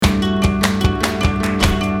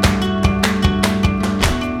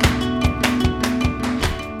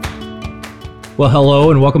Well, hello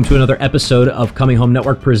and welcome to another episode of Coming Home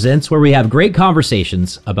Network Presents, where we have great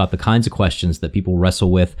conversations about the kinds of questions that people wrestle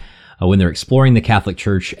with when they're exploring the Catholic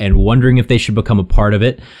Church and wondering if they should become a part of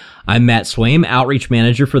it. I'm Matt Swaim, Outreach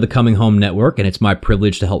Manager for the Coming Home Network, and it's my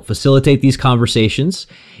privilege to help facilitate these conversations.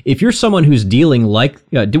 If you're someone who's dealing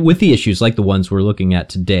with the issues like the ones we're looking at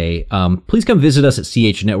today, please come visit us at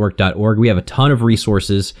CHNetwork.org. We have a ton of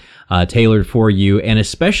resources tailored for you, and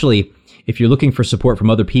especially if you're looking for support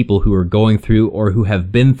from other people who are going through or who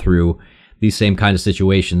have been through these same kind of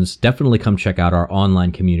situations, definitely come check out our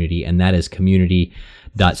online community, and that is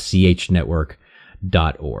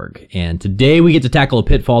community.chnetwork.org. And today we get to tackle a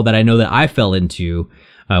pitfall that I know that I fell into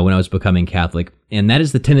when I was becoming Catholic, and that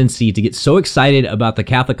is the tendency to get so excited about the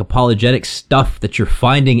Catholic apologetic stuff that you're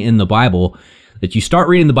finding in the Bible that you start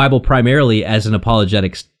reading the Bible primarily as an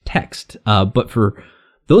apologetics text. But for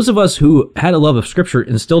those of us who had a love of Scripture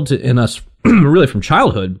instilled in us really from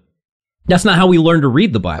childhood, that's not how we learn to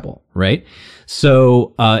read the Bible, right?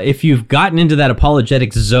 So if you've gotten into that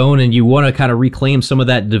apologetic zone and you want to kind of reclaim some of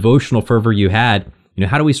that devotional fervor you had,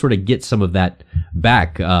 how do we sort of get some of that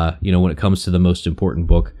back, when it comes to the most important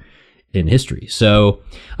book in history? So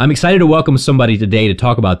I'm excited to welcome somebody today to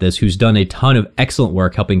talk about this who's done a ton of excellent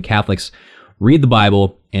work helping Catholics read the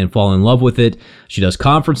Bible and fall in love with it. She does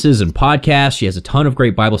conferences and podcasts. She has a ton of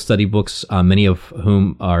great Bible study books, many of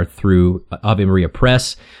whom are through Ave Maria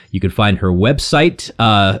Press. You can find her website,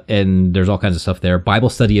 and there's all kinds of stuff there,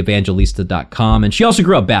 BibleStudyEvangelista.com. And she also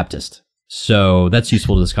grew up Baptist, so that's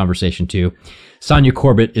useful to this conversation too. Sonia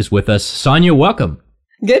Corbett is with us. Sonia, welcome.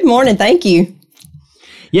 Good morning. Thank you.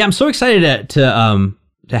 Yeah, I'm so excited to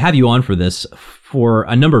have you on for this for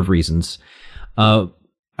a number of reasons.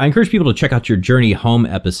 I encourage people to check out your Journey Home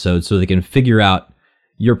episode so they can figure out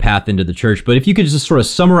your path into the church. But if you could just sort of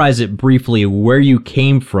summarize it briefly, where you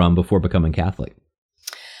came from before becoming Catholic.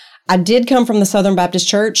 I did come from the Southern Baptist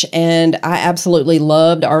Church, and I absolutely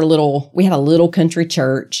loved we had a little country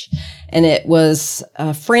church, and it was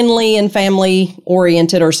friendly and family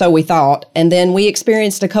oriented, or so we thought. And then we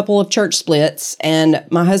experienced a couple of church splits, and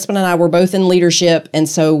my husband and I were both in leadership. And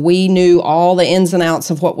so we knew all the ins and outs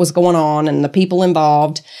of what was going on and the people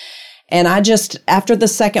involved. And after the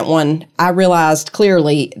second one, I realized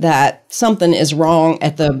clearly that something is wrong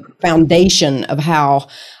at the foundation of how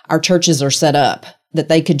our churches are set up, that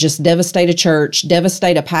they could just devastate a church,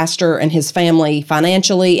 devastate a pastor and his family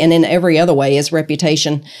financially and in every other way, his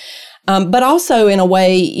reputation. But also in a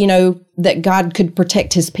way, that God could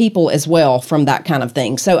protect his people as well from that kind of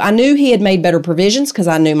thing. So I knew he had made better provisions because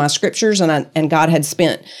I knew my scriptures, and God had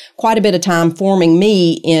spent quite a bit of time forming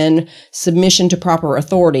me in submission to proper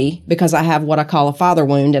authority because I have what I call a father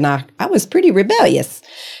wound, and I was pretty rebellious.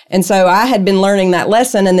 And so I had been learning that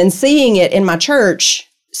lesson, and then seeing it in my church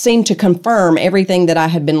seemed to confirm everything that I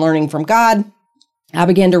had been learning from God. I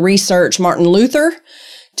began to research Martin Luther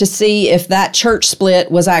to see if that church split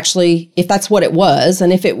was actually, if that's what it was,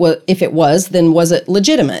 and if it was, then was it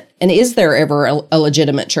legitimate? And is there ever a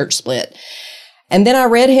legitimate church split? And then I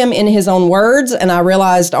read him in his own words, and I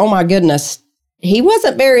realized, oh my goodness, he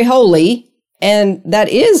wasn't very holy. And that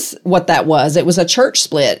is what that was. It was a church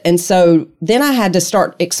split. And so then I had to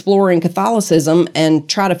start exploring Catholicism and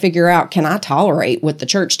try to figure out, can I tolerate what the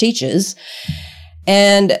church teaches?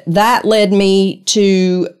 And that led me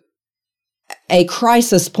to a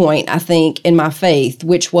crisis point, I think, in my faith,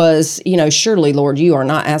 which was, surely, Lord, you are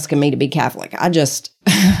not asking me to be Catholic. I just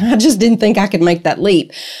didn't think I could make that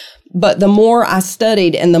leap. But the more I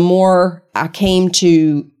studied and the more I came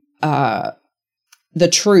to the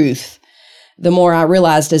truth, the more I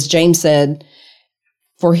realized, as James said,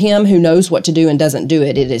 for him who knows what to do and doesn't do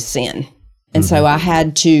it, it is sin. And so I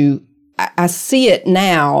see it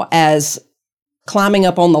now as climbing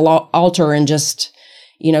up on the altar and just,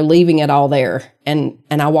 leaving it all there. And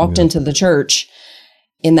I walked into the church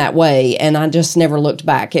in that way, and I just never looked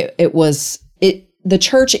back. The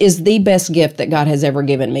church is the best gift that God has ever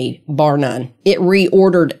given me, bar none. It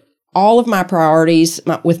reordered all of my priorities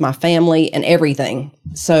with my family and everything.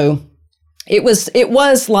 So it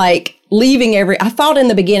was like I thought in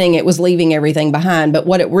the beginning it was leaving everything behind, but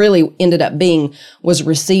what it really ended up being was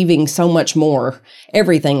receiving so much more.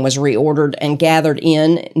 Everything was reordered and gathered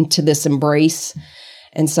into this embrace.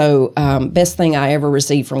 And so, best thing I ever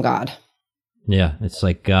received from God. Yeah, it's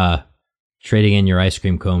like trading in your ice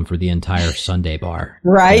cream cone for the entire sundae bar.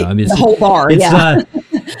 Right, the whole bar, yeah.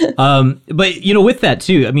 But, with that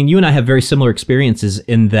too, you and I have very similar experiences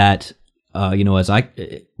in that as I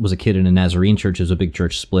was a kid in a Nazarene church, it was a big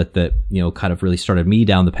church split that, kind of really started me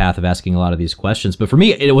down the path of asking a lot of these questions. But for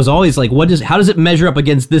me, it was always like, how does it measure up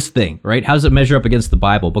against this thing, right? How does it measure up against the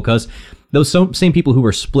Bible? Because those same people who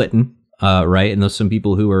were splitting right? And there's some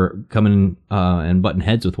people who are coming and butting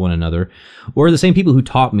heads with one another, or the same people who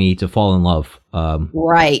taught me to fall in love,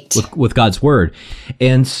 right, with God's word.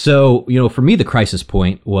 And so, for me, the crisis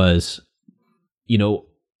point was,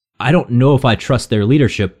 I don't know if I trust their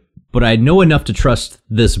leadership, but I know enough to trust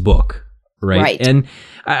this book, right? And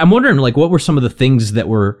I'm wondering, like, what were some of the things that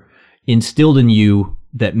were instilled in you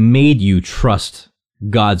that made you trust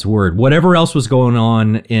God's word, whatever else was going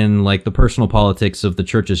on in like the personal politics of the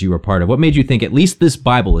churches you were part of? What made you think at least this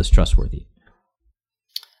Bible is trustworthy?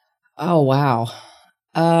 Oh, wow.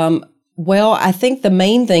 Well, I think the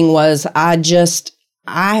main thing was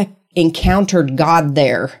I encountered God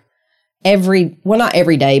there not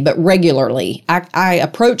every day, but regularly. I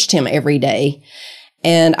approached him every day,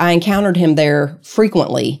 and I encountered him there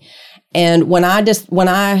frequently. And when I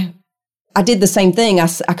did the same thing, I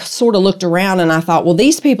sort of looked around and I thought, well,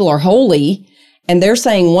 these people are holy and they're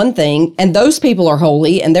saying one thing, and those people are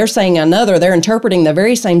holy and they're saying another. They're interpreting the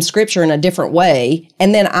very same scripture in a different way.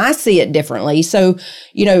 And then I see it differently. So,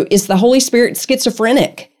 is the Holy Spirit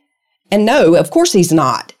schizophrenic? And no, of course he's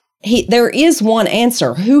not. There is one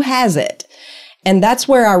answer. Who has it? And that's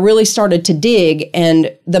where I really started to dig.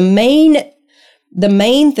 And the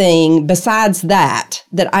main thing besides that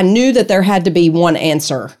I knew that there had to be one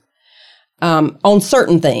answer on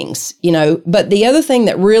certain things, but the other thing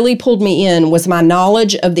that really pulled me in was my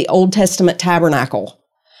knowledge of the Old Testament tabernacle,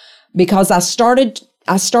 because I started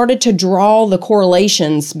to draw the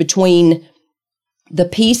correlations between the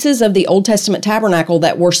pieces of the Old Testament tabernacle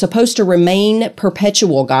that were supposed to remain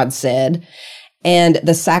perpetual, God said, and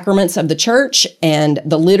the sacraments of the church and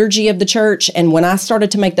the liturgy of the church. And when I started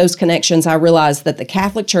to make those connections, I realized that the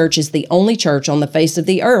Catholic Church is the only church on the face of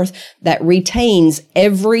the earth that retains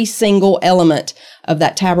every single element of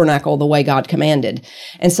that tabernacle the way God commanded.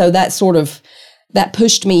 And so that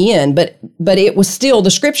pushed me in, but it was still the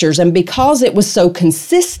scriptures. And because it was so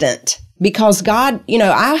consistent, because God,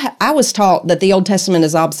 I was taught that the Old Testament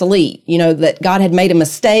is obsolete, that God had made a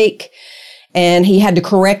mistake and he had to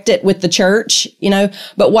correct it with the church,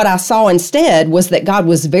 But what I saw instead was that God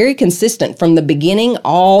was very consistent from the beginning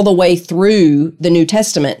all the way through the New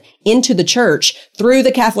Testament into the church, through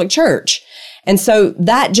the Catholic Church. And so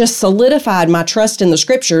that just solidified my trust in the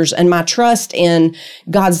scriptures and my trust in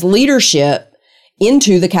God's leadership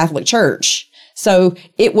into the Catholic Church. So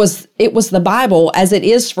it was the Bible, as it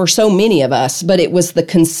is for so many of us, but it was the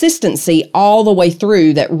consistency all the way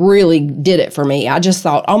through that really did it for me. I just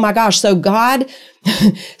thought, oh my gosh, so God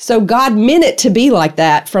meant it to be like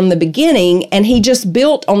that from the beginning, and he just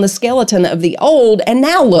built on the skeleton of the old. And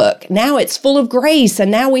now look, now it's full of grace, and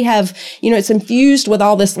now we have, it's infused with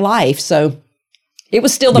all this life. So it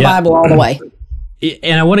was still the Bible all the way.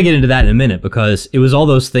 And I want to get into that in a minute, because it was all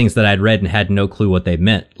those things that I'd read and had no clue what they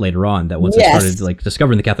meant later on, that once I started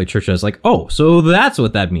discovering the Catholic Church, I was like, oh, so that's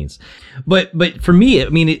what that means. But for me,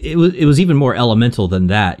 it was even more elemental than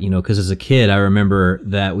that, because as a kid, I remember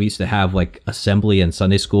that we used to have like assembly and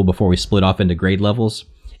Sunday school before we split off into grade levels.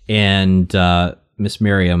 And Miss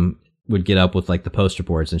Miriam would get up with like the poster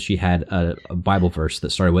boards, and she had a Bible verse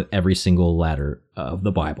that started with every single letter of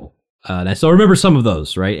the Bible. And I still remember some of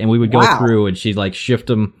those, right? And we would go through, and she'd like shift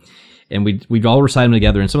them, and we'd all recite them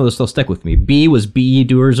together. And some of those still stuck with me. B was be ye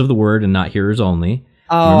doers of the word and not hearers only.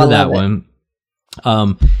 Oh, remember that one.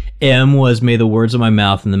 M was may the words of my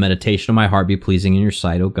mouth and the meditation of my heart be pleasing in your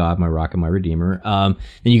sight, O God, my rock and my redeemer.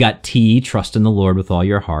 Then you got T, trust in the Lord with all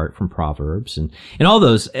your heart, from Proverbs, and all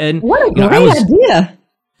those. And what a great idea!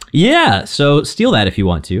 Yeah, so steal that if you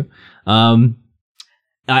want to. I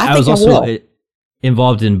was also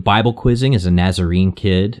involved in Bible quizzing as a Nazarene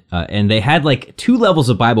kid, and they had like 2 levels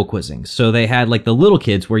of Bible quizzing. So they had like the little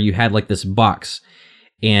kids where you had like this box,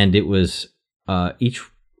 and it was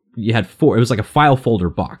you had 4. It was like a file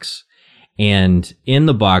folder box, and in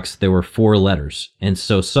the box there were 4 letters. And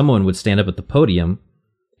so someone would stand up at the podium,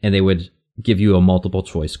 and they would give you a multiple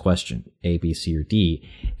choice question, A, B, C, or D.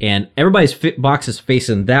 And everybody's box is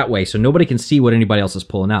facing that way, so nobody can see what anybody else is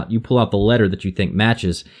pulling out. You pull out the letter that you think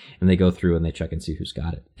matches, and they go through and they check and see who's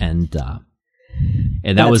got it. And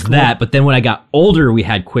that was cool. That. But then when I got older, we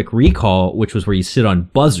had quick recall, which was where you sit on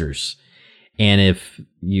buzzers. And if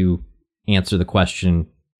you answer the question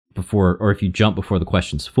before, or if you jump before the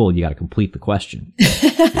question's full, you got to complete the question.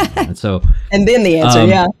 And then the answer,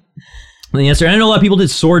 The answer. And I know a lot of people did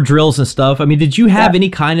sword drills and stuff. I mean, did you have any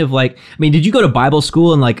kind of like, did you go to Bible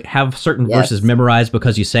school and like have certain verses memorized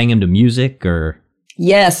because you sang them to music, or?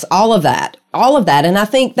 Yes, all of that. And I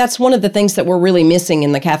think that's one of the things that we're really missing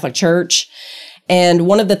in the Catholic Church. And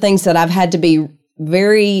one of the things that I've had to be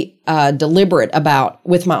very deliberate about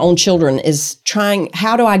with my own children is trying,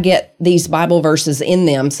 how do I get these Bible verses in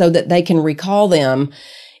them so that they can recall them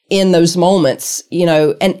in those moments,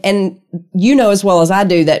 and you know as well as I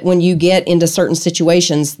do that when you get into certain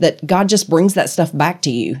situations that God just brings that stuff back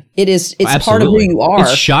to you. It's part of who you are.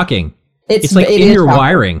 It's shocking. It's like in your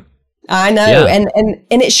wiring. I know. Yeah.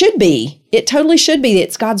 And it should be. It totally should be.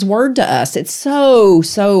 It's God's word to us. It's so,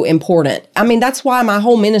 so important. I mean, that's why my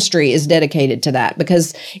whole ministry is dedicated to that,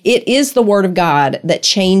 because it is the word of God that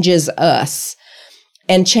changes us,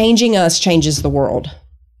 and changing us changes the world.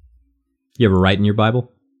 You ever write in your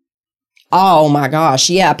Bible? Oh my gosh.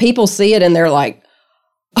 Yeah. People see it and they're like,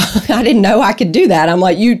 I didn't know I could do that. I'm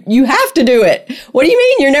like, you have to do it. What do you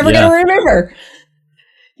mean? You're never going to remember.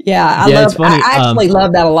 Yeah. I actually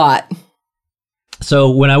love that a lot. So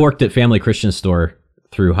when I worked at Family Christian Store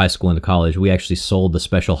through high school into college, we actually sold the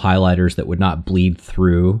special highlighters that would not bleed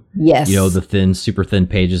through. Yes. The thin, super thin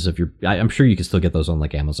pages of your, I'm sure you can still get those on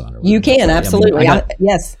like Amazon or whatever. You can, absolutely.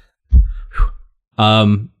 Yes.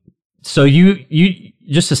 So you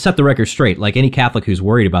just to set the record straight, like any Catholic who's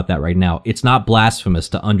worried about that right now, it's not blasphemous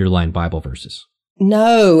to underline Bible verses.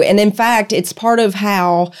 No. And in fact, it's part of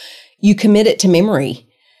how you commit it to memory.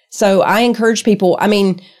 So I encourage people,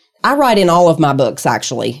 I write in all of my books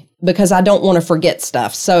actually, because I don't want to forget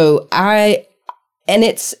stuff. So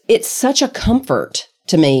it's such a comfort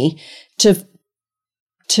to me to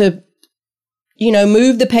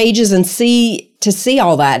move the pages and see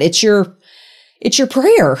all that. It's your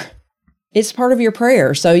prayer. It's part of your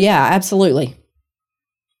prayer. So yeah, absolutely.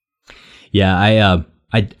 Yeah,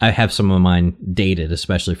 I have some of mine dated,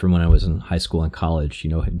 especially from when I was in high school and college,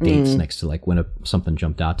 dates next to like when something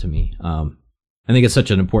jumped out to me. I think it's such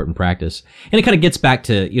an important practice. And it kind of gets back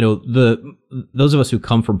to, those of us who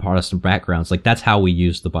come from Protestant backgrounds, like that's how we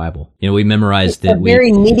use the Bible. We memorized it. It's a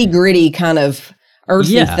very nitty-gritty kind of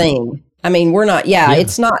earthly thing. We're not,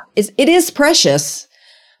 it's not, it is precious,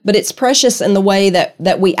 but it's precious in the way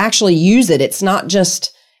that we actually use it. It's not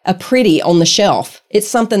just a pretty on the shelf. It's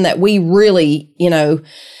something that we really,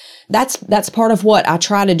 that's part of what I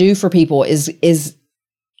try to do for people is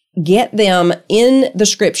get them in the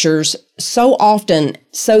scriptures so often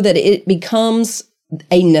so that it becomes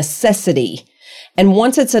a necessity. And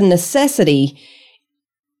once it's a necessity,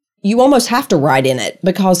 you almost have to write in it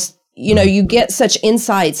because you get such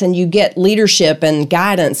insights and you get leadership and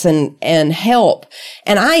guidance and help.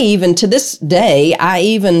 And I even, to this day,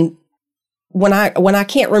 when I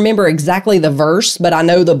can't remember exactly the verse, but I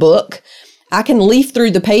know the book, I can leaf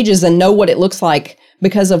through the pages and know what it looks like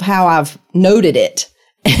because of how I've noted it.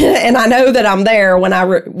 And I know that I'm there when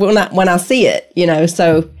I see it,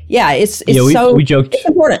 so yeah, it's it's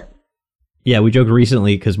important. Yeah, we joked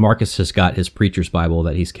recently because Marcus has got his preacher's Bible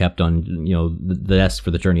that he's kept on, the desk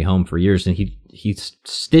for the journey home for years, and he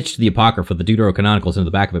stitched the Apocrypha, the Deuterocanonicals, into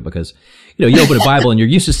the back of it because, you open a Bible and you're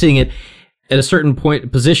used to seeing it at a certain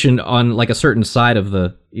position on like a certain side of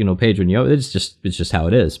the, page when it's just how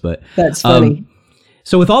it is. But that's funny.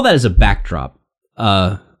 So with all that as a backdrop,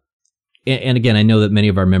 and again, I know that many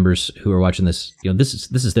of our members who are watching this, this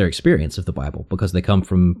is their experience of the Bible because they come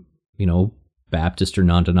from, Baptist or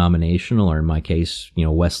non-denominational, or in my case,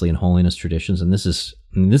 Wesleyan holiness traditions. And this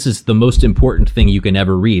is the most important thing you can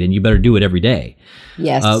ever read, and you better do it every day.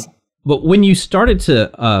 Yes. But when you started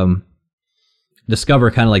to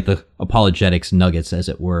discover kind of like the apologetics nuggets, as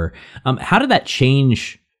it were, how did that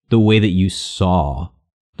change the way that you saw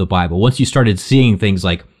the Bible? Once you started seeing things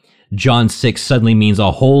like John 6 suddenly means a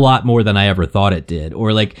whole lot more than I ever thought it did,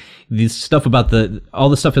 or like this stuff about all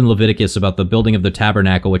the stuff in Leviticus about the building of the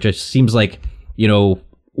tabernacle, which just seems like,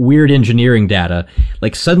 weird engineering data,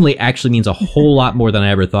 like suddenly actually means a whole lot more than I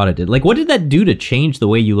ever thought it did. Like, what did that do to change the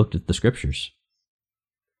way you looked at the scriptures?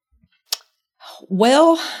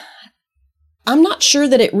 Well, I'm not sure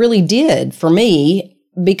that it really did for me,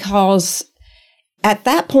 because at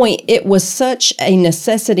that point, it was such a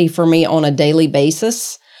necessity for me on a daily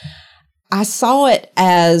basis. I saw it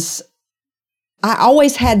as, I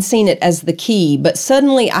always had seen it as the key, but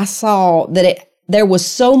suddenly I saw that there was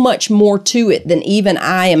so much more to it than even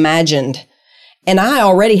I imagined. And I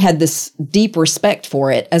already had this deep respect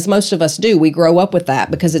for it, as most of us do. We grow up with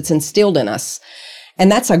that because it's instilled in us.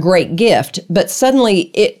 And that's a great gift. But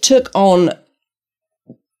suddenly it took on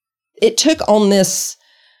this,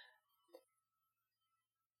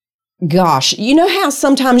 gosh, you know how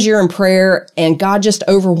sometimes you're in prayer and God just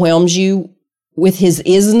overwhelms you with his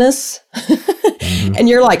isness? Mm-hmm. And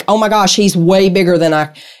you're like, oh my gosh, he's way bigger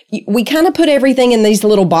than we kind of put everything in these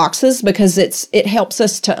little boxes because it helps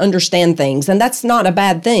us to understand things. And that's not a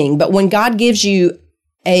bad thing. But when God gives you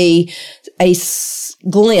a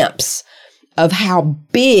glimpse of how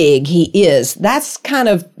big he is.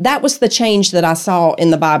 That was the change that I saw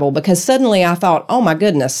in the Bible, because suddenly I thought, oh my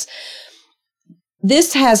goodness,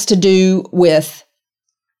 this has to do with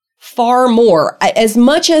far more. As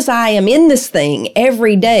much as I am in this thing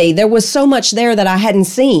every day, there was so much there that I hadn't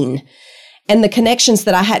seen and the connections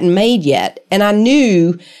that I hadn't made yet. And I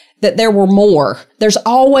knew that there were more. There's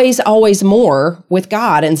always more with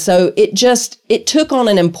God. And so it took on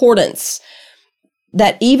an importance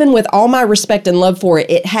that even with all my respect and love for it,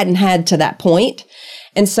 it hadn't had to that point.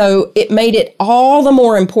 And so it made it all the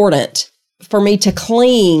more important for me to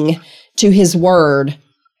cling to his word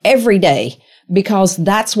every day, because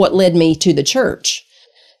that's what led me to the church.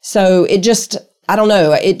 So I don't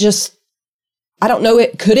know,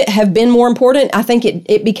 could it have been more important? I think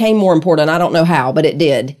it became more important. I don't know how, but it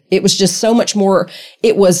did. It was just so much more,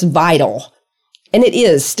 it was vital. And it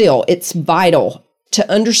is still, it's vital to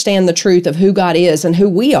understand the truth of who God is and who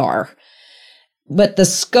we are. But the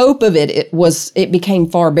scope of it became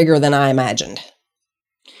far bigger than I imagined.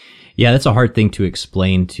 Yeah, that's a hard thing to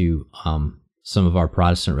explain to some of our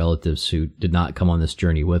Protestant relatives who did not come on this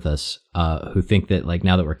journey with us, who think that like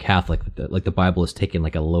now that we're Catholic, like the Bible is taken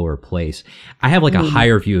like a lower place. I have like a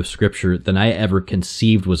higher view of Scripture than I ever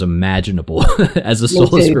conceived was imaginable as a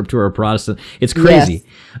sola scriptura or Protestant. It's crazy.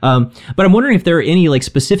 Yes. But I'm wondering if there are any like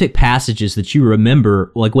specific passages that you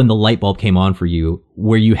remember, like when the light bulb came on for you,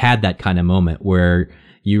 where you had that kind of moment where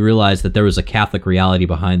you realized that there was a Catholic reality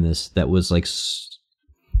behind this that was like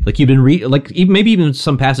you've been maybe even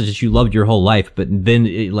some passages you loved your whole life, but then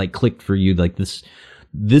it like clicked for you, like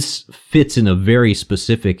this fits in a very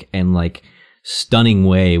specific and like stunning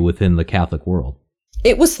way within the Catholic world.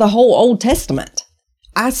 It was the whole Old Testament.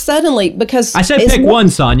 Because I said pick one,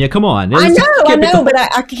 Sonia. Come on. I know, but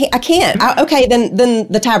I can't. Okay, then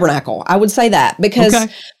the tabernacle. I would say that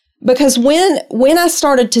because when I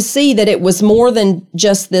started to see that it was more than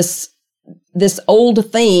just this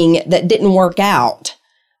old thing that didn't work out.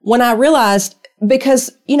 When I realized, because,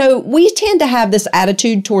 we tend to have this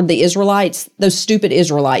attitude toward the Israelites, those stupid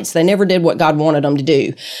Israelites. They never did what God wanted them to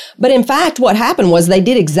do. But in fact, what happened was they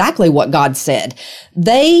did exactly what God said.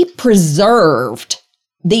 They preserved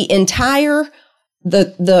the entire,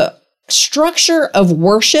 the structure of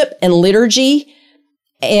worship and liturgy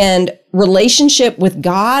and relationship with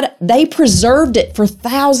God. They preserved it for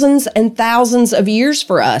thousands and thousands of years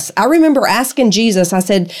for us. I remember asking Jesus, I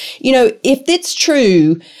said, if it's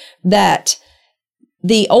true that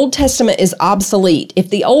the Old Testament is obsolete,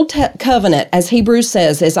 if the Old Covenant, as Hebrews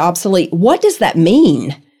says, is obsolete, what does that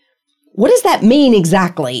mean? What does that mean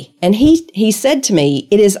exactly? And he said to me,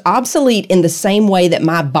 it is obsolete in the same way that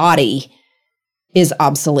my body is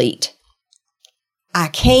obsolete. I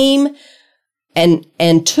came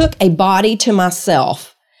and took a body to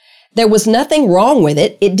myself. There was nothing wrong with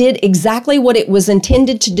it. It did exactly what it was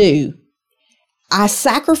intended to do. I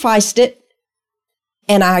sacrificed it,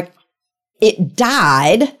 and it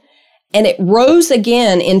died, and it rose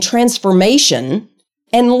again in transformation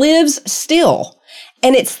and lives still.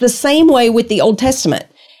 And it's the same way with the Old Testament.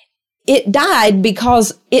 It died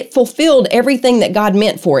because it fulfilled everything that God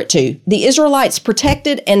meant for it to. The Israelites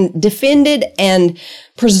protected and defended and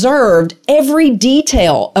preserved every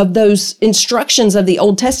detail of those instructions of the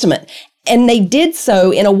Old Testament. And they did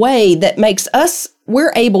so in a way that makes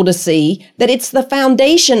we're able to see that it's the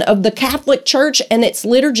foundation of the Catholic Church and its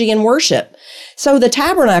liturgy and worship. So the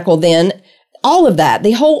tabernacle then, all of that,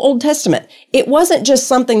 the whole Old Testament, it wasn't just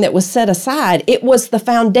something that was set aside. It was the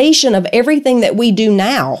foundation of everything that we do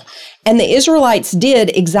now. And the Israelites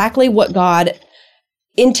did exactly what God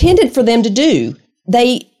intended for them to do.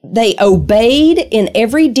 They obeyed in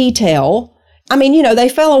every detail. I mean, they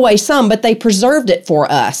fell away some, but they preserved it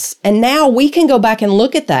for us. And now we can go back and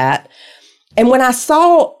look at that. And when I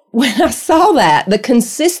saw that, the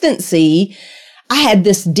consistency, I had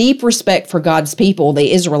this deep respect for God's people,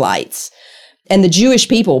 the Israelites and the Jewish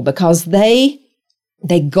people, because they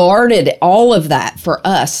guarded all of that for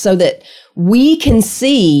us so that we can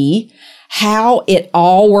see how it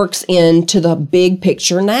all works into the big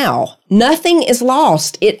picture now. Nothing is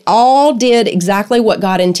lost. It all did exactly what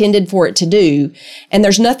God intended for it to do. And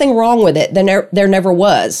there's nothing wrong with it. There never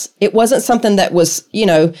was. It wasn't something that was,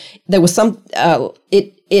 there was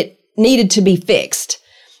it needed to be fixed.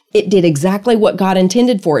 It did exactly what God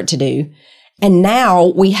intended for it to do. And now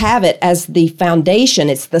we have it as the foundation.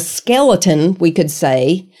 It's the skeleton, we could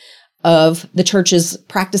say, of the church's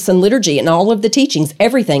practice and liturgy and all of the teachings,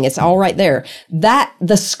 everything. It's all right there.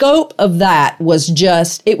 The scope of that was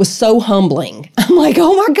it was so humbling. I'm like,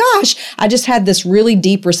 oh my gosh, I just had this really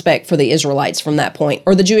deep respect for the Israelites from that point,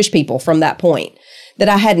 or the Jewish people from that point, that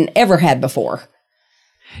I hadn't ever had before.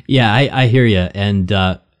 Yeah, I hear you. And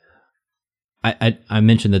I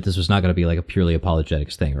mentioned that this was not going to be like a purely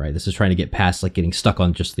apologetics thing, right? This is trying to get past like getting stuck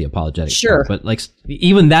on just the apologetics. Sure. Part. But like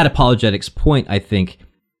even that apologetics point, I think,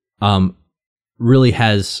 really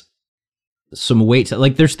has some weight.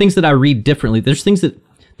 Like there's things that I read differently. There's things that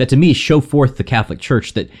to me show forth the Catholic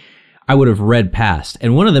Church that I would have read past.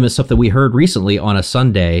 And one of them is stuff that we heard recently on a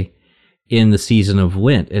Sunday in the season of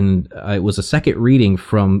Lent. And it was a second reading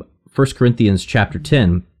from 1 Corinthians chapter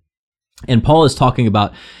 10. And Paul is talking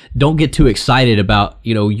about, don't get too excited about,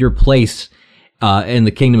 your place in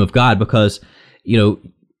the kingdom of God, because,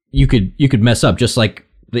 you could mess up just like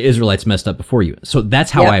the Israelites messed up before you. So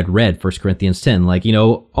that's how I had read 1 Corinthians 10. Like,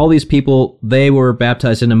 all these people, they were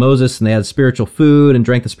baptized into Moses and they had spiritual food and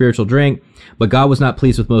drank the spiritual drink, but God was not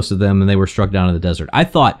pleased with most of them and they were struck down in the desert. I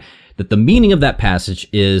thought that the meaning of that passage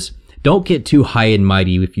is, don't get too high and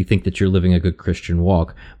mighty if you think that you're living a good Christian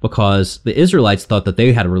walk, because the Israelites thought that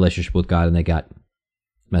they had a relationship with God and they got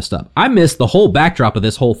messed up. I missed the whole backdrop of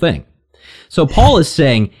this whole thing. So Paul is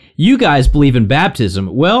saying, you guys believe in baptism.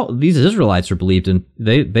 Well, these Israelites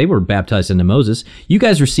they were baptized into Moses. You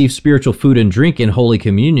guys receive spiritual food and drink in Holy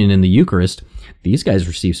Communion in the Eucharist. These guys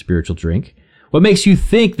receive spiritual drink. What makes you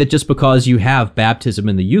think that just because you have baptism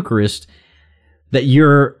in the Eucharist that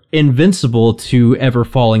you're invincible to ever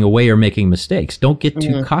falling away or making mistakes? Don't get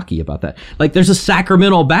too cocky about that. Like there's a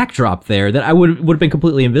sacramental backdrop there that I would have been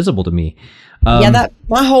completely invisible to me. My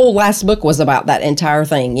whole last book was about that entire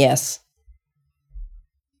thing. Yes.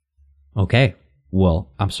 Okay.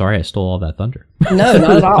 Well, I'm sorry I stole all that thunder. No,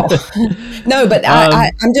 not at all. No, but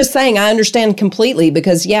I'm just saying I understand completely,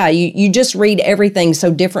 because you just read everything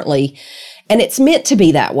so differently, and it's meant to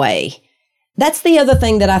be that way. That's the other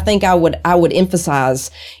thing that I think I would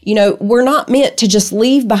emphasize. We're not meant to just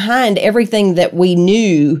leave behind everything that we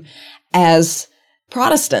knew as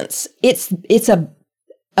Protestants. It's an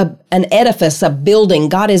edifice, a building.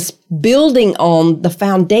 God is building on the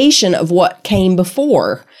foundation of what came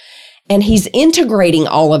before, and he's integrating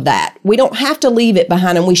all of that. We don't have to leave it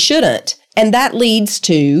behind, and we shouldn't. And that leads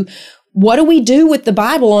to, what do we do with the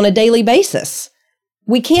Bible on a daily basis?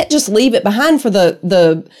 We can't just leave it behind for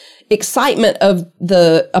the excitement of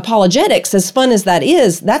the apologetics, as fun as that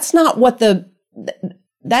is. That's not what God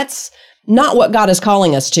is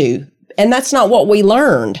calling us to. And that's not what we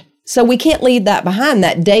learned. So we can't leave that behind,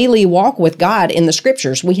 that daily walk with God in the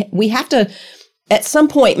scriptures. We have to, at some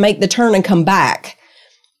point, make the turn and come back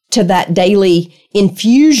to that daily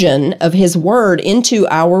infusion of his word into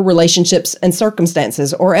our relationships and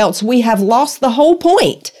circumstances, or else we have lost the whole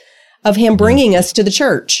point of him bringing us to the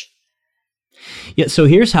church. Yeah, so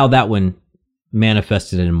here's how that one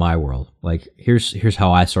manifested in my world. Like, here's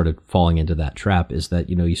how I started falling into that trap, is that,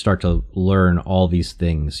 you start to learn all these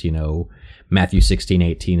things, Matthew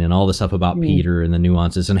 16:18 and all the stuff about Peter and the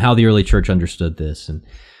nuances and how the early church understood this. And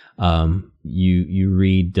you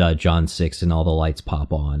read John 6 and all the lights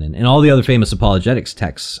pop on, and all the other famous apologetics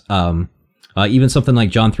texts. Even something like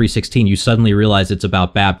John 3:16, you suddenly realize it's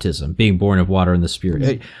about baptism, being born of water and the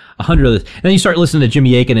Spirit. 100 others. And then you start listening to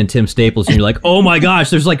Jimmy Akin and Tim Staples, and you're like, oh my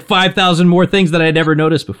gosh, there's like 5,000 more things that I never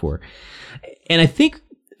noticed before. And I think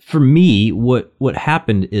for me, what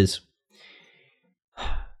happened is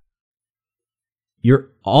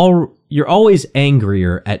you're always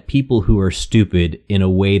angrier at people who are stupid in a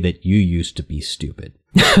way that you used to be stupid,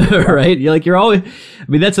 right? You're always,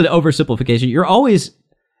 that's an oversimplification. You're always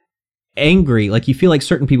angry, like you feel like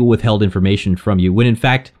certain people withheld information from you, when in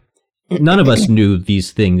fact, none of us knew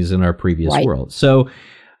these things in our previous world. So,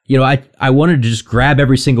 I wanted to just grab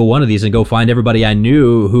every single one of these and go find everybody I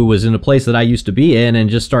knew who was in a place that I used to be in and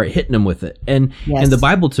just start hitting them with it. And the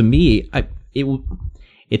Bible, to me,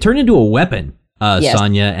 it turned into a weapon,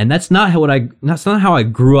 Sonia, and that's not how I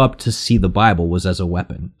grew up to see the Bible, was as a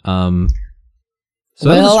weapon. So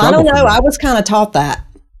I don't know. I was kind of taught that.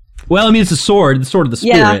 Well, it's a sword, the sword of the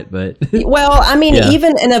Spirit, but... Well,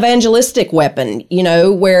 even an evangelistic weapon,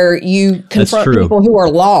 where you confront people who are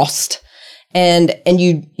lost and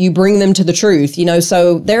you bring them to the truth,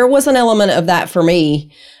 so there was an element of that for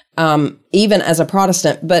me, even as a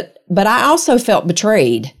Protestant, but I also felt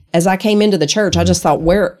betrayed as I came into the church. I just thought,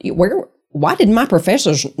 why did my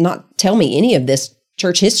professors not tell me any of this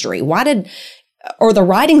church history? Or the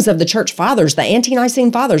writings of the church fathers, the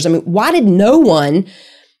ante-Nicene fathers? Why did no one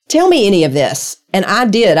tell me any of this? And I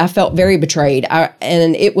did. I felt very betrayed.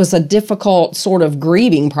 And it was a difficult sort of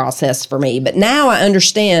grieving process for me. But now I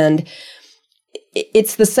understand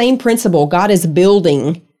it's the same principle. God is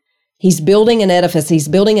building. He's building an edifice. He's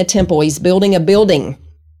building a temple. He's building a building.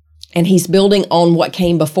 And he's building on what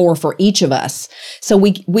came before for each of us. So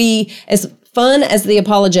we as fun as the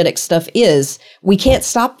apologetic stuff is, we can't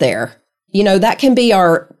stop there. You know, that can be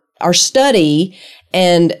our study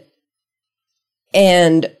and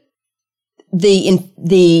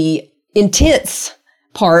the intense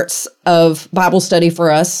parts of Bible study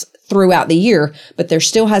for us throughout the year, but there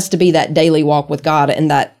still has to be that daily walk with God and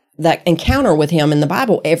that encounter with Him in the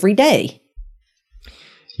Bible every day.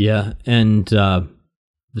 Yeah, and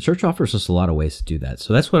the church offers us a lot of ways to do that.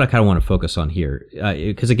 So that's what I kind of want to focus on here.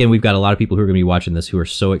 Because again, we've got a lot of people who are going to be watching this who are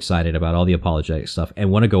so excited about all the apologetic stuff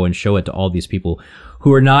and want to go and show it to all these people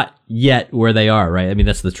who are not yet where they are, right? I mean,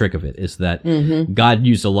 that's the trick of it, is that God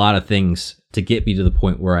used a lot of things to get me to the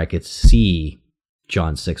point where I could see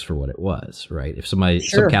John 6 for what it was, right? If some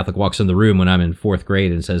Catholic walks in the room when I'm in 4th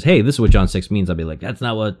grade and says, hey, this is what John 6 means, I'll be like, that's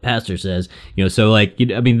not what pastor says. You know, so like,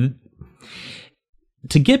 I mean,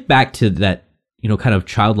 to get back to that, you know, kind of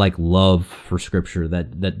childlike love for scripture,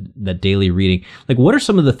 that daily reading, like what are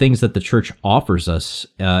some of the things that the church offers us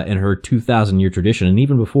in her 2,000-year tradition and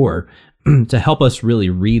even before to help us really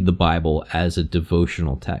read the Bible as a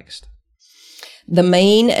devotional text? The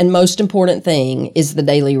main and most important thing is the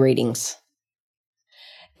daily readings.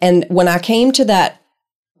 And when I came to that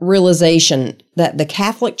realization that the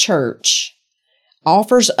Catholic Church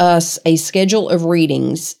offers us a schedule of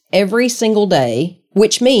readings every single day,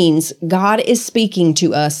 which means God is speaking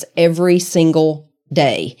to us every single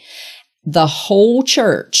day. The whole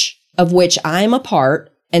church of which I am a part,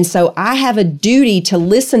 and so I have a duty to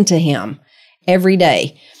listen to Him every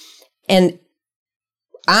day. And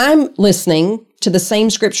I'm listening to the same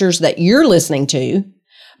scriptures that you're listening to,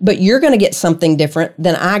 but you're going to get something different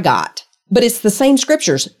than I got. But it's the same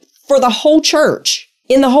scriptures for the whole church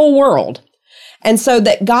in the whole world. And so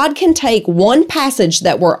that God can take one passage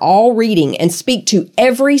that we're all reading and speak to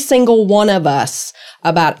every single one of us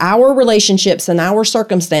about our relationships and our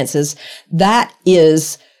circumstances, that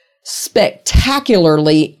is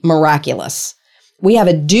spectacularly miraculous. We have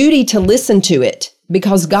a duty to listen to it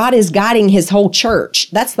because God is guiding His whole church.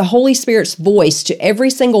 That's the Holy Spirit's voice to every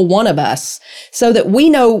single one of us so that we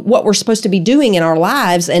know what we're supposed to be doing in our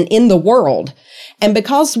lives and in the world. And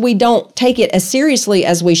because we don't take it as seriously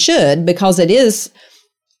as we should, because it is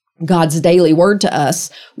God's daily word to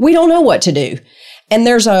us, we don't know what to do. And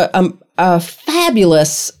there's a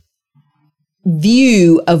fabulous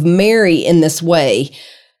view of Mary in this way.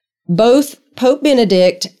 Both Pope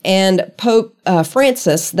Benedict and Pope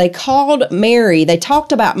Francis, they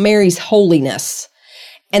talked about Mary's holiness.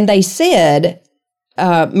 And they said,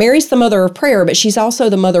 Mary's the mother of prayer, but she's also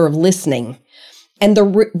the mother of listening. And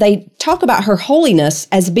they talk about her holiness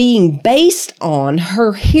as being based on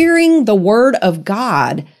her hearing the word of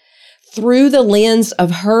God through the lens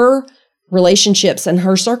of her relationships and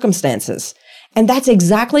her circumstances. And that's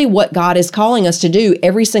exactly what God is calling us to do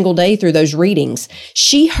every single day through those readings.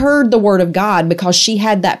 She heard the word of God because she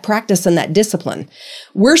had that practice and that discipline.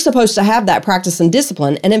 We're supposed to have that practice and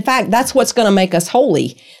discipline. And in fact, that's what's going to make us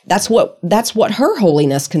holy. That's what her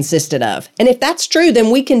holiness consisted of. And if that's true,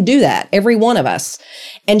 then we can do that, every one of us.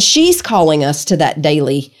 And she's calling us to that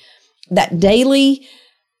daily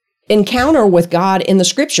encounter with God in the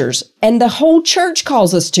scriptures. And the whole church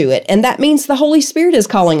calls us to it. And that means the Holy Spirit is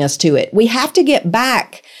calling us to it. We have to get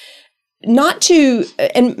back, not to,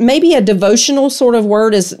 and maybe a devotional sort of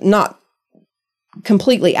word is not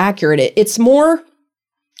completely accurate. It's more,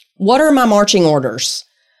 what are my marching orders?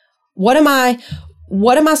 What am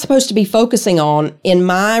I supposed to be focusing on in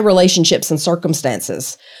my relationships and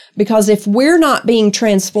circumstances? Because if we're not being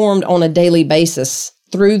transformed on a daily basis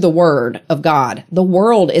through the word of God, the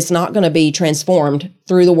world is not going to be transformed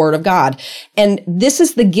through the word of God. And this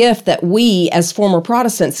is the gift that we as former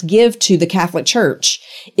Protestants give to the Catholic Church,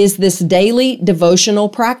 is this daily devotional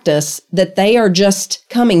practice that they are just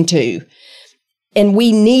coming to. And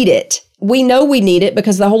we need it. We know we need it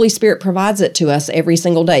because the Holy Spirit provides it to us every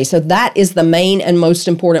single day. So that is the main and most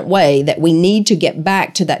important way that we need to get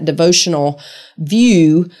back to that devotional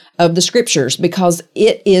view of the scriptures, because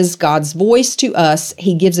it is God's voice to us.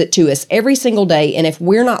 He gives it to us every single day. And if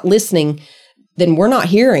we're not listening, then we're not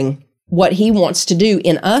hearing what He wants to do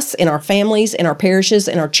in us, in our families, in our parishes,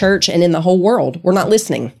 in our church, and in the whole world. We're not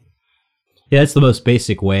listening. Yeah, it's the most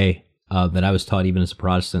basic way that I was taught even as a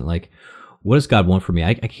Protestant. Like, what does God want from me?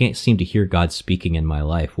 I can't seem to hear God speaking in my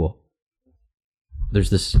life. Well, there's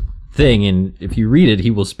this thing, and if you read it, He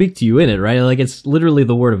will speak to you in it, right? Like, it's literally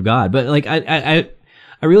the word of God. But like, I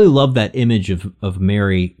really love that image of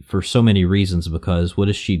Mary for so many reasons, because what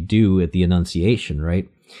does she do at the Annunciation, right?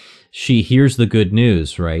 She hears the good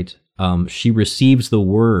news, right? She receives the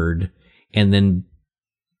word, and then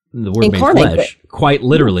the word made flesh, quite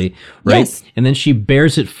literally, right? Yes. And then she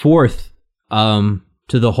bears it forth,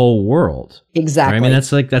 to the whole world. Exactly. Right? I mean,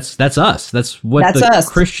 that's us. That's what us.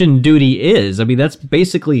 Christian duty is. I mean, that's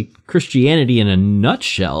basically Christianity in a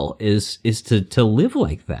nutshell is to live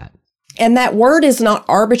like that. And that word is not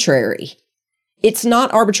arbitrary. It's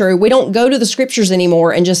not arbitrary. We don't go to the scriptures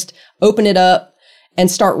anymore and just open it up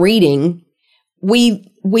and start reading. We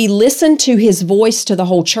listen to his voice to the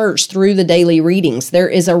whole church through the daily readings. There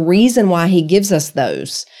is a reason why he gives us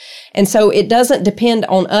those. And so it doesn't depend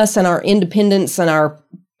on us and our independence and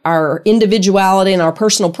our individuality and our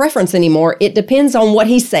personal preference anymore. It depends on what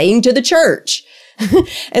he's saying to the church.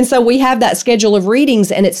 And so we have that schedule of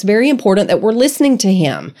readings, and it's very important that we're listening to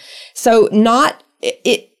him. So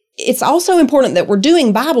it's also important that we're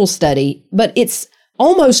doing Bible study, but it's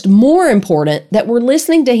almost more important that we're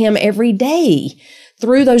listening to him every day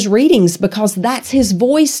through those readings, because that's his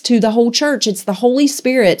voice to the whole church. It's the Holy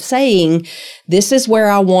Spirit saying, this is where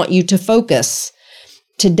I want you to focus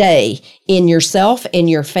today, in yourself, in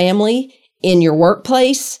your family, in your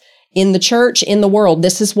workplace, in the church, in the world.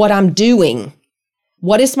 This is what I'm doing.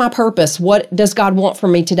 What is my purpose? What does God want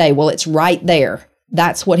from me today? Well, it's right there.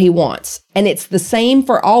 That's what he wants. And it's the same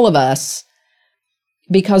for all of us,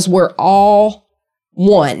 because we're all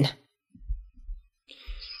one.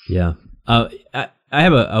 Yeah. I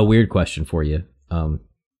have a weird question for you.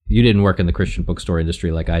 You didn't work in the Christian bookstore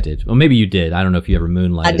industry like I did. Well, maybe you did. I don't know if you ever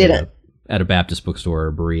moonlighted I didn't. At a Baptist bookstore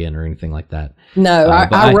or Berean or anything like that. No,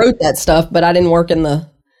 I wrote that stuff, but I didn't work in the...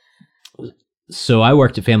 So I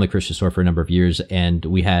worked at Family Christian Store for a number of years, and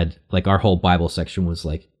we had, like, our whole Bible section was,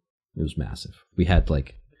 like, it was massive. We had,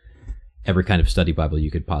 like, every kind of study Bible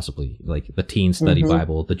you could possibly, like, the teen study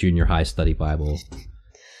Bible, the junior high study Bible,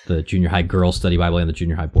 the junior high girls study Bible, and the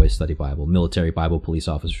junior high boys study Bible, military Bible, police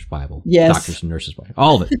officers Bible, doctors and nurses Bible,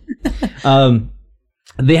 all of it.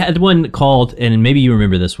 They had one called, and maybe you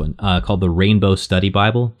remember this one, called the Rainbow Study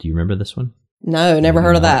Bible. Do you remember this one? No, never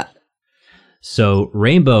heard of that. So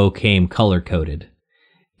Rainbow came color-coded,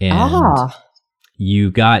 and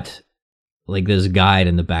you got like this guide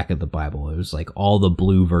in the back of the Bible. It was like all the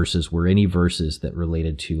blue verses were any verses that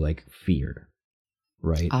related to like fear,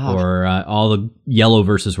 right? Or all the yellow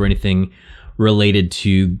verses were anything related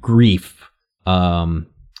to grief, and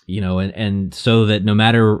so that no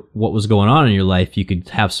matter what was going on in your life, you could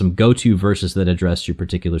have some go-to verses that addressed your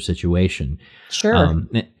particular situation. Sure.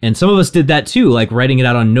 And some of us did that too, like writing it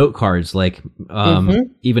out on note cards, like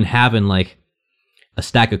even having like a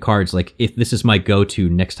stack of cards, like if this is my go-to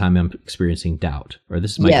next time I'm experiencing doubt, or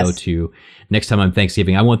this is my go-to next time I'm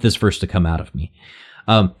Thanksgiving, I want this verse to come out of me.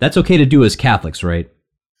 That's okay to do as Catholics, right?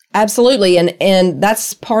 Absolutely. And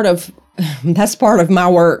that's part of my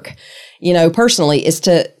work, personally, is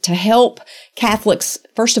to help Catholics,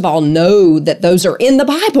 first of all, know that those are in the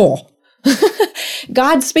Bible.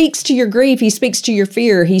 God speaks to your grief. He speaks to your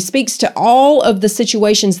fear. He speaks to all of the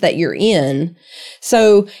situations that you're in.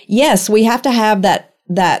 So yes, we have to have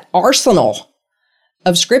that arsenal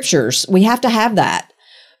of scriptures. We have to have that.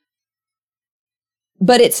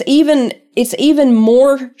 But it's even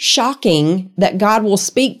more shocking that God will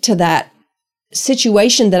speak to that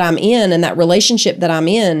situation that I'm in and that relationship that I'm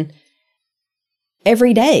in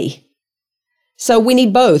every day. So we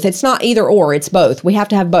need both. It's not either or, it's both. We have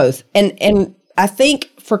to have both. And I think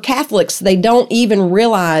for Catholics, they don't even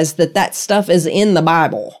realize that stuff is in the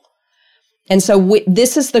Bible. And so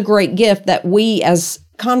this is the great gift that we as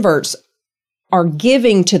converts are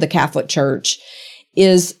giving to the Catholic Church,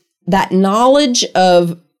 is that knowledge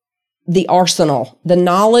of the arsenal, the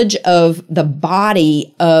knowledge of the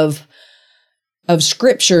body of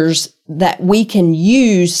scriptures that we can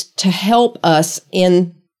use to help us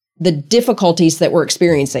in the difficulties that we're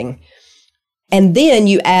experiencing. And then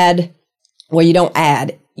you add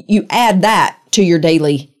that to your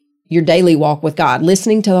daily walk with God,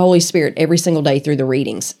 listening to the Holy Spirit every single day through the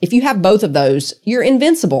readings. If you have both of those, you're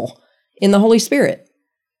invincible in the Holy Spirit.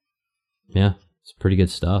 Yeah, it's pretty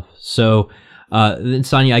good stuff. So, then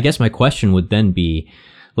Sonia, I guess my question would then be,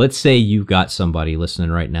 let's say you've got somebody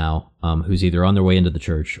listening right now who's either on their way into the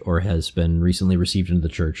church or has been recently received into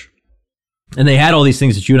the church. And they had all these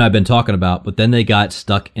things that you and I have been talking about, but then they got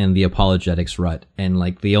stuck in the apologetics rut. And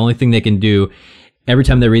like the only thing they can do every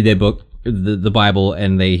time they read their book, the Bible,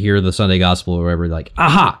 and they hear the Sunday gospel or whatever, like,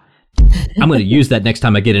 aha, I'm going to use that next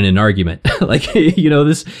time I get in an argument. Like,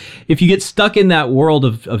 this, if you get stuck in that world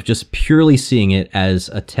of just purely seeing it as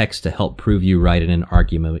a text to help prove you right in an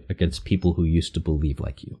argument against people who used to believe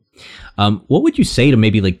like you, what would you say to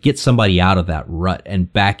maybe like get somebody out of that rut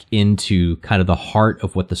and back into kind of the heart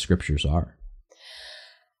of what the scriptures are?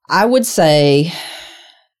 I would say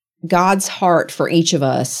God's heart for each of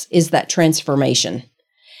us is that transformation.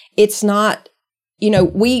 It's not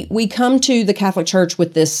we come to the Catholic Church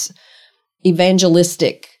with this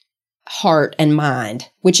evangelistic heart and mind,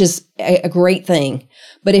 which is a great thing.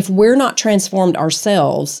 But if we're not transformed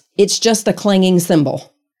ourselves, it's just a clanging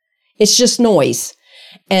cymbal. It's just noise.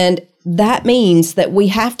 And that means that we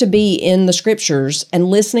have to be in the scriptures and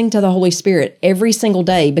listening to the Holy Spirit every single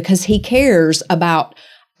day because he cares about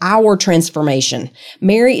our transformation.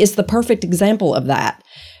 Mary is the perfect example of that.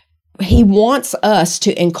 He wants us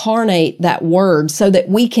to incarnate that word so that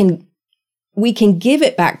we can give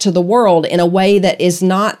it back to the world in a way that is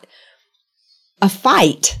not a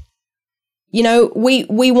fight.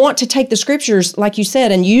 We want to take the scriptures, like you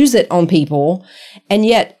said, and use it on people, and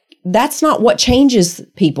yet that's not what changes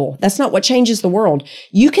people. That's not what changes the world.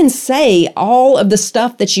 You can say all of the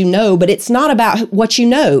stuff that you know, but it's not about what you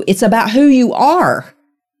know. It's about who you are.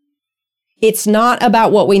 It's not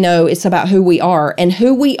about what we know. It's about who we are. And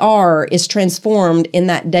who we are is transformed in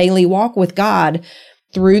that daily walk with God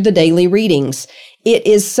through the daily readings. It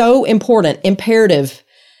is so imperative.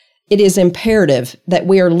 It is imperative that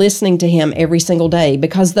we are listening to him every single day,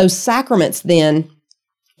 because those sacraments then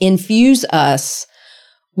infuse us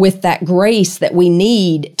with that grace that we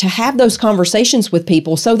need to have those conversations with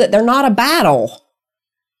people so that they're not a battle.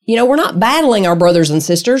 We're not battling our brothers and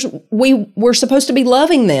sisters. We're supposed to be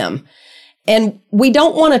loving them. And we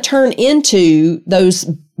don't want to turn into those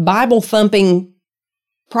Bible-thumping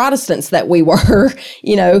Protestants that we were.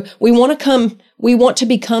 We want to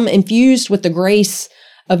become infused with the grace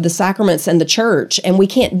of the sacraments and the church. And we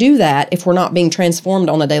can't do that if we're not being transformed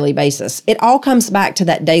on a daily basis. It all comes back to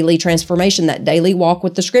that daily transformation, that daily walk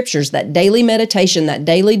with the scriptures, that daily meditation, that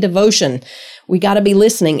daily devotion. We got to be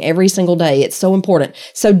listening every single day. It's so important.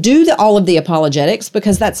 So do all of the apologetics,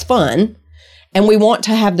 because that's fun. And we want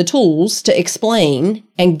to have the tools to explain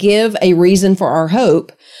and give a reason for our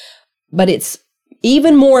hope. But it's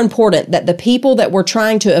even more important that the people that we're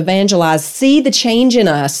trying to evangelize see the change in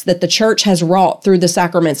us that the church has wrought through the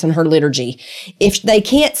sacraments and her liturgy. If they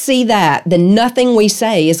can't see that, then nothing we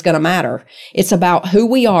say is going to matter. It's about who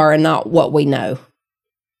we are and not what we know.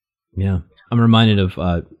 Yeah. I'm reminded of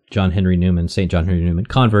St. John Henry Newman,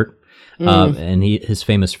 convert, and his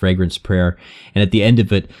famous fragrance prayer. And at the end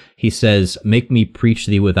of it, he says, "Make me preach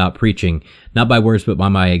thee without preaching, not by words, but by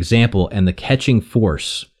my example and the catching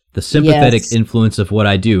force, the sympathetic influence of what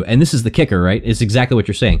I do." And this is the kicker, right? It's exactly what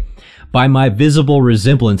you're saying. "By my visible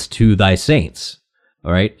resemblance to thy saints,"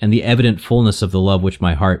 all right? "And the evident fullness of the love which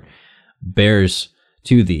my heart bears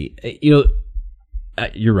to thee."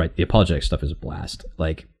 You're right. The apologetic stuff is a blast.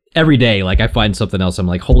 Like, every day, I find something else. I'm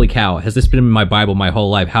like, holy cow, has this been in my Bible my whole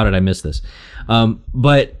life? How did I miss this?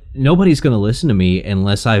 But nobody's going to listen to me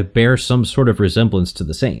unless I bear some sort of resemblance to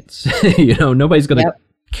the saints. Nobody's going to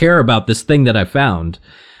care about this thing that I found.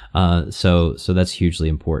 So that's hugely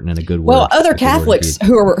important and a good word. Well, other Catholics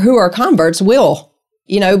who are converts will,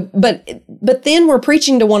 but then we're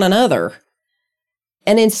preaching to one another.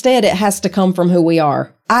 And instead it has to come from who we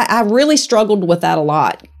are. I really struggled with that a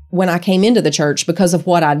lot when I came into the church because of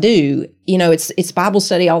what I do. It's Bible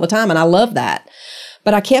study all the time, and I love that.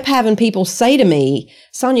 But I kept having people say to me,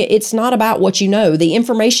 "Sonia, it's not about what you know. The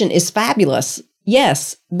information is fabulous.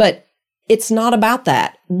 Yes, but it's not about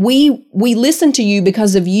that. We listen to you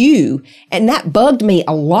because of you." And that bugged me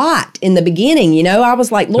a lot in the beginning. I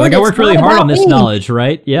was like, "Lord, I worked really hard on this knowledge,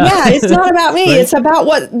 right?" Yeah. Yeah, it's not about me. Right? It's about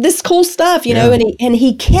this cool stuff, know, and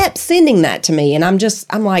he kept sending that to me. And I'm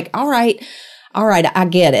like, all right, I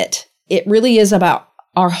get it. It really is about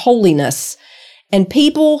our holiness. And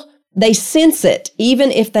people, they sense it, even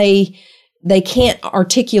if they can't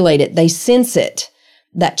articulate it. They sense it,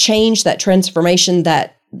 that change, that transformation,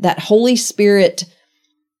 that Holy Spirit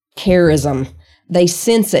charism. They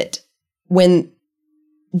sense it when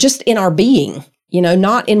just in our being,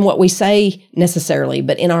 not in what we say necessarily,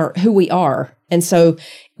 but in who we are. And so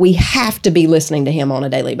we have to be listening to him on a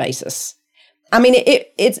daily basis. I mean,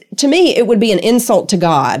 it's to me, it would be an insult to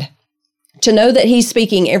God to know that he's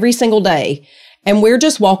speaking every single day. And we're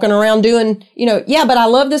just walking around doing, but I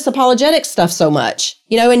love this apologetic stuff so much,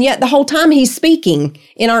 and yet the whole time he's speaking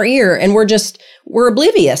in our ear, and we're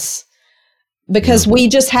oblivious because we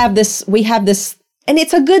have this, and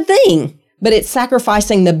it's a good thing, but it's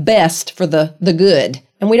sacrificing the best for the good.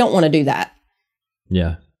 And we don't want to do that.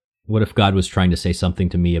 Yeah. What if God was trying to say something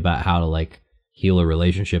to me about how to heal a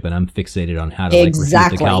relationship, and I'm fixated on how to refute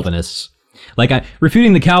the Calvinists?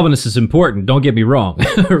 Refuting the Calvinists is important, don't get me wrong,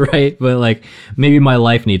 right? But maybe my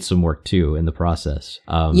life needs some work too in the process.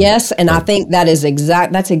 Yes, and I think that's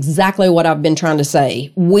exactly what I've been trying to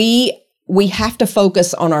say. We have to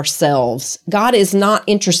focus on ourselves. God is not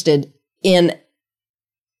interested in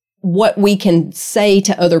what we can say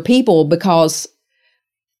to other people, because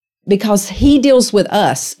because he deals with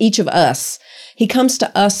us, each of us. He comes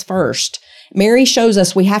to us first. Mary shows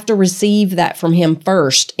us we have to receive that from him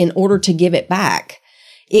first in order to give it back.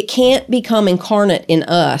 It can't become incarnate in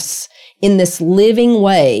us in this living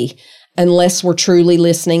way unless we're truly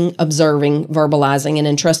listening, observing, verbalizing, and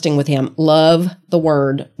entrusting with him. Love the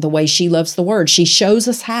word the way she loves the word. She shows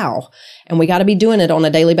us how, and we got to be doing it on a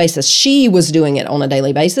daily basis. She was doing it on a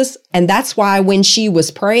daily basis, and that's why when she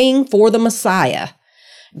was praying for the Messiah,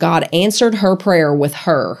 God answered her prayer with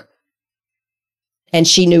her. And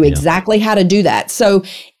she knew exactly how to do that. So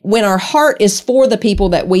when our heart is for the people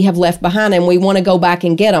that we have left behind and we want to go back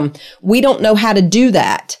and get them, we don't know how to do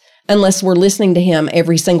that unless we're listening to him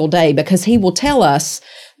every single day, because he will tell us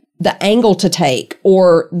the angle to take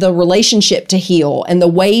or the relationship to heal and the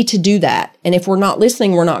way to do that. And if we're not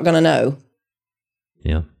listening, we're not going to know.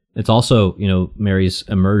 Yeah. It's also, Mary's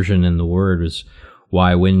immersion in the word is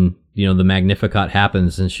why when the Magnificat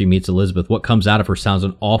happens and she meets Elizabeth, what comes out of her sounds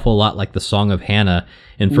an awful lot like the Song of Hannah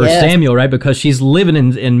in First Samuel, right? Because she's living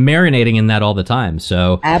and marinating in that all the time.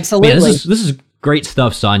 So absolutely, man, this is great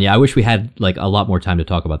stuff, Sonia. I wish we had a lot more time to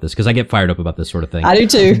talk about this because I get fired up about this sort of thing. I do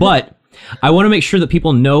too. But I want to make sure that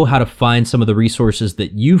people know how to find some of the resources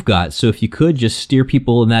that you've got. So if you could just steer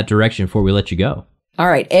people in that direction before we let you go. All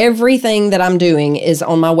right. Everything that I'm doing is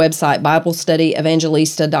on my website,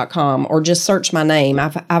 BibleStudyEvangelista.com, or just search my name.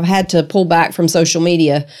 I've had to pull back from social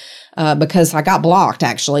media because I got blocked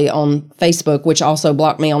actually on Facebook, which also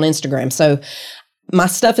blocked me on Instagram. So my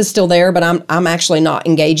stuff is still there, but I'm actually not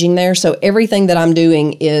engaging there. So everything that I'm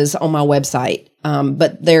doing is on my website.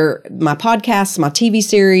 But my podcasts, my TV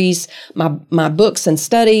series, my books and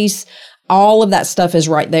studies, all of that stuff is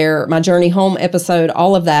right there. My Journey Home episode,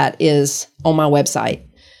 all of that is on my website.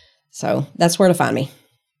 So that's where to find me.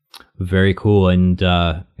 Very cool. And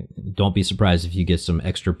don't be surprised if you get some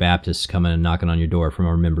extra Baptists coming and knocking on your door from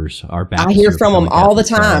our members. Our Baptists, I hear from them all the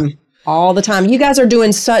time. All the time. You guys are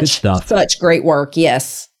doing such great work.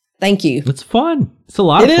 Yes. Thank you. It's fun. It's a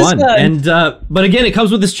lot of fun. And but again, it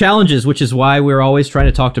comes with its challenges, which is why we're always trying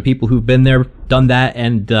to talk to people who've been there, done that,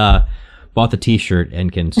 and bought the t-shirt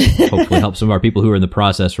and can hopefully help some of our people who are in the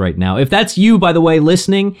process right now. If that's you, by the way,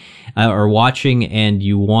 listening or watching, and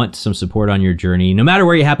you want some support on your journey, no matter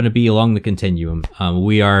where you happen to be along the continuum,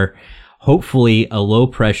 we are hopefully a low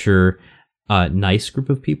pressure, nice group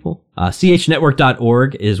of people.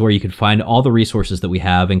 CHNetwork.org is where you can find all the resources that we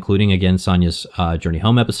have, including, again, Sonia's Journey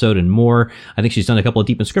Home episode and more. I think she's done a couple of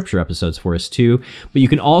Deep in Scripture episodes for us, too. But you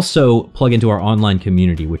can also plug into our online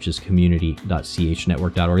community, which is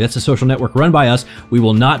community.chnetwork.org. That's a social network run by us. We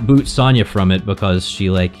will not boot Sonia from it because she,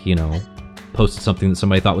 posted something that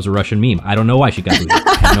somebody thought was a Russian meme. I don't know why she got booted.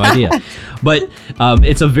 I have no idea. But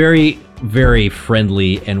it's a very, very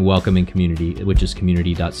friendly and welcoming community, which is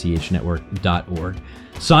community.chnetwork.org.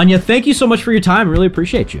 Sonia, thank you so much for your time. Really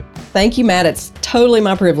appreciate you. Thank you, Matt. It's totally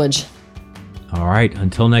my privilege. All right.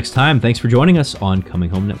 Until next time, thanks for joining us on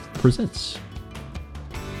Coming Home Network Presents.